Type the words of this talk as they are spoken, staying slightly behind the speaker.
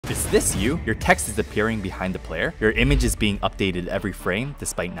Is this you? Your text is appearing behind the player? Your image is being updated every frame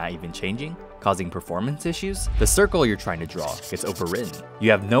despite not even changing, causing performance issues? The circle you're trying to draw gets overwritten.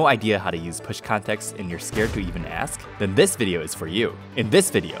 You have no idea how to use push context and you're scared to even ask? Then this video is for you. In this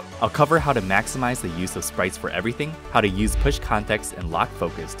video, I'll cover how to maximize the use of sprites for everything, how to use push context and lock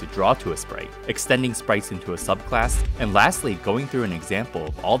focus to draw to a sprite, extending sprites into a subclass, and lastly, going through an example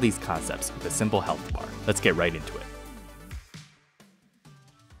of all these concepts with a simple health bar. Let's get right into it.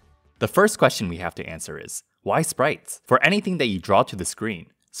 The first question we have to answer is, why sprites? For anything that you draw to the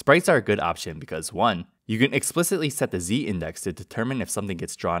screen, sprites are a good option because 1. You can explicitly set the z-index to determine if something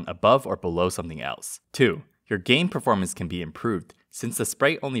gets drawn above or below something else. 2. Your game performance can be improved since the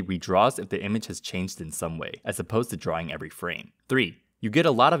sprite only redraws if the image has changed in some way, as opposed to drawing every frame. 3. You get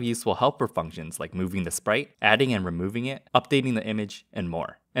a lot of useful helper functions like moving the sprite, adding and removing it, updating the image, and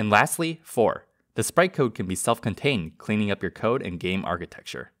more. And lastly, 4. The sprite code can be self-contained, cleaning up your code and game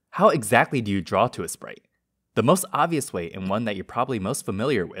architecture. How exactly do you draw to a sprite? The most obvious way, and one that you're probably most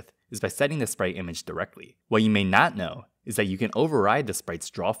familiar with, is by setting the sprite image directly. What you may not know is that you can override the sprite's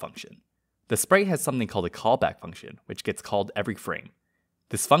draw function. The sprite has something called a callback function, which gets called every frame.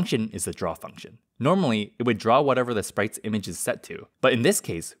 This function is the draw function. Normally, it would draw whatever the sprite's image is set to, but in this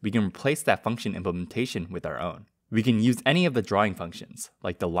case, we can replace that function implementation with our own. We can use any of the drawing functions,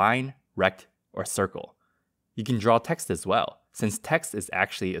 like the line, rect, or circle. You can draw text as well, since text is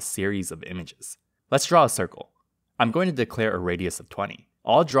actually a series of images. Let's draw a circle. I'm going to declare a radius of 20.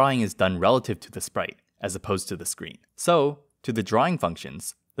 All drawing is done relative to the sprite, as opposed to the screen. So, to the drawing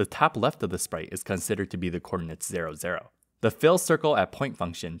functions, the top left of the sprite is considered to be the coordinates 0, 0. The fill circle at point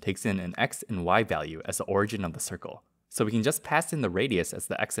function takes in an x and y value as the origin of the circle, so we can just pass in the radius as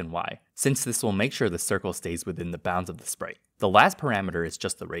the x and y, since this will make sure the circle stays within the bounds of the sprite. The last parameter is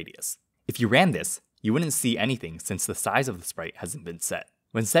just the radius. If you ran this, you wouldn't see anything since the size of the sprite hasn't been set.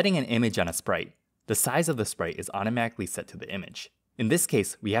 When setting an image on a sprite, the size of the sprite is automatically set to the image. In this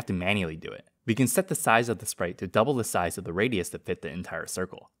case, we have to manually do it. We can set the size of the sprite to double the size of the radius to fit the entire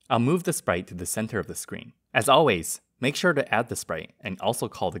circle. I'll move the sprite to the center of the screen. As always, make sure to add the sprite and also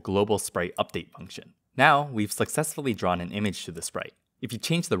call the global sprite update function. Now, we've successfully drawn an image to the sprite. If you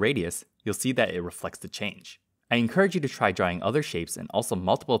change the radius, you'll see that it reflects the change. I encourage you to try drawing other shapes and also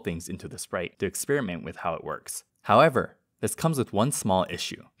multiple things into the sprite to experiment with how it works. However, this comes with one small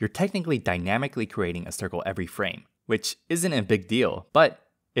issue. You're technically dynamically creating a circle every frame, which isn't a big deal, but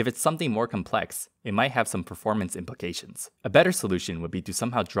if it's something more complex, it might have some performance implications. A better solution would be to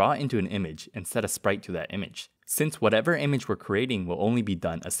somehow draw into an image and set a sprite to that image, since whatever image we're creating will only be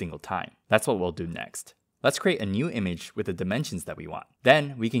done a single time. That's what we'll do next. Let's create a new image with the dimensions that we want.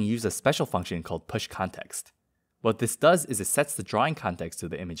 Then we can use a special function called push context. What this does is it sets the drawing context to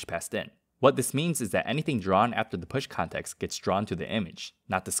the image passed in. What this means is that anything drawn after the push context gets drawn to the image,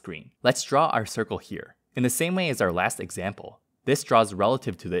 not the screen. Let's draw our circle here. In the same way as our last example, this draws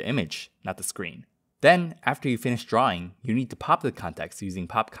relative to the image, not the screen. Then, after you finish drawing, you need to pop the context using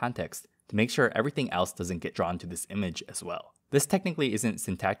pop context to make sure everything else doesn't get drawn to this image as well. This technically isn't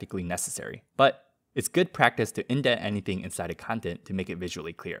syntactically necessary, but it's good practice to indent anything inside a content to make it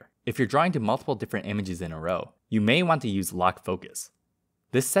visually clear. If you're drawing to multiple different images in a row, you may want to use lock focus.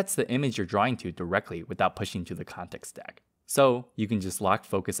 This sets the image you're drawing to directly without pushing to the context stack. So you can just lock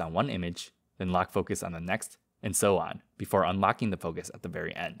focus on one image, then lock focus on the next, and so on, before unlocking the focus at the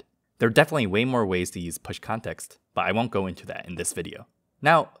very end. There are definitely way more ways to use push context, but I won't go into that in this video.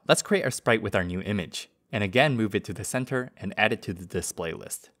 Now, let's create our sprite with our new image, and again move it to the center and add it to the display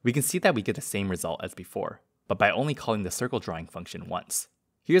list. We can see that we get the same result as before, but by only calling the circle drawing function once.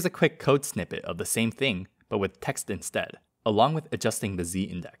 Here's a quick code snippet of the same thing, but with text instead, along with adjusting the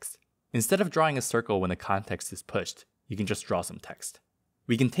z-index. Instead of drawing a circle when the context is pushed, you can just draw some text.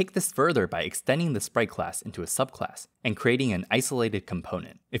 We can take this further by extending the sprite class into a subclass and creating an isolated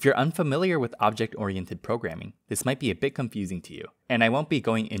component. If you're unfamiliar with object-oriented programming, this might be a bit confusing to you, and I won't be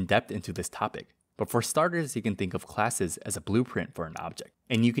going in depth into this topic. But for starters, you can think of classes as a blueprint for an object,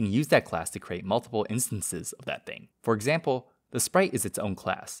 and you can use that class to create multiple instances of that thing. For example, the sprite is its own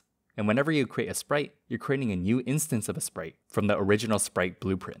class, and whenever you create a sprite, you're creating a new instance of a sprite from the original sprite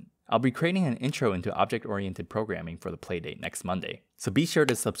blueprint. I'll be creating an intro into object-oriented programming for the Playdate next Monday, so be sure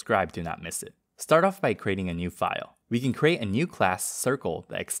to subscribe to not miss it. Start off by creating a new file. We can create a new class, circle,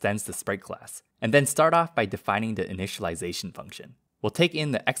 that extends the sprite class, and then start off by defining the initialization function. We'll take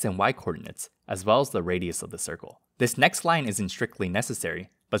in the x and y coordinates, as well as the radius of the circle. This next line isn't strictly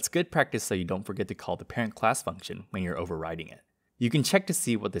necessary, but it's good practice so you don't forget to call the parent class function when you're overriding it. You can check to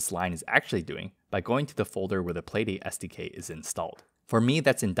see what this line is actually doing by going to the folder where the Playdate SDK is installed. For me,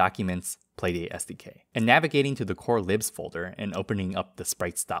 that's in Documents, Playdate SDK, and navigating to the core libs folder and opening up the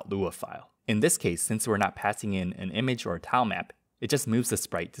sprites.lua file. In this case, since we're not passing in an image or a tile map, it just moves the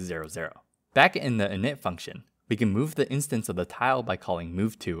sprite to 0, 0. Back in the init function, we can move the instance of the tile by calling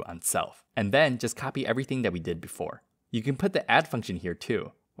move_to on self, and then just copy everything that we did before. You can put the add function here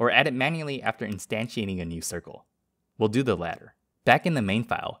too, or add it manually after instantiating a new circle. We'll do the latter. Back in the main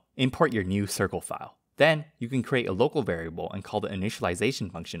file, import your new circle file. Then, you can create a local variable and call the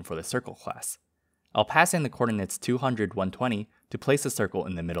initialization function for the circle class. I'll pass in the coordinates 200, 120 to place a circle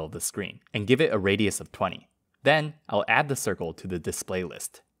in the middle of the screen, and give it a radius of 20. Then, I'll add the circle to the display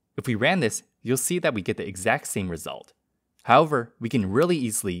list. If we ran this, you'll see that we get the exact same result. However, we can really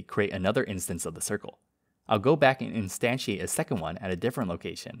easily create another instance of the circle. I'll go back and instantiate a second one at a different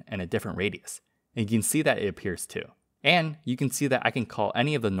location and a different radius, and you can see that it appears too. And you can see that I can call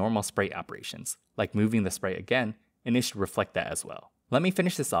any of the normal sprite operations, like moving the sprite again, and it should reflect that as well. Let me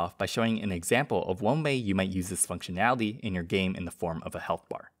finish this off by showing an example of one way you might use this functionality in your game in the form of a health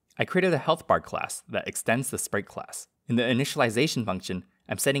bar. I created a Healthbar class that extends the Sprite class. In the initialization function,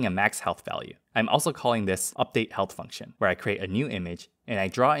 I'm setting a max health value. I'm also calling this update health function, where I create a new image and I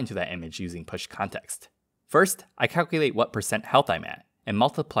draw into that image using push context. First, I calculate what % health I'm at and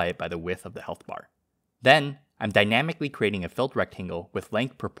multiply it by the width of the health bar. Then, I'm dynamically creating a filled rectangle with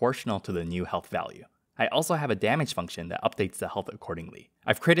length proportional to the new health value. I also have a damage function that updates the health accordingly.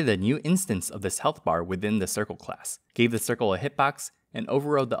 I've created a new instance of this health bar within the circle class, gave the circle a hitbox, and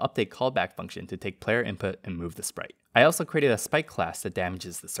overrode the update callback function to take player input and move the sprite. I also created a Sprite class that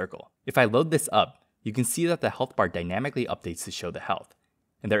damages the circle. If I load this up, you can see that the health bar dynamically updates to show the health,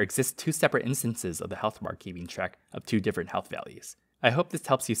 and there exist two separate instances of the health bar keeping track of two different health values. I hope this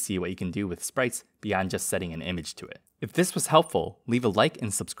helps you see what you can do with sprites beyond just setting an image to it. If this was helpful, leave a like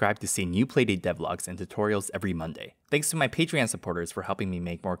and subscribe to see new Playdate devlogs and tutorials every Monday. Thanks to my Patreon supporters for helping me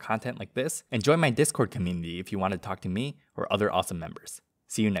make more content like this, and join my Discord community if you want to talk to me or other awesome members.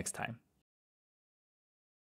 See you next time.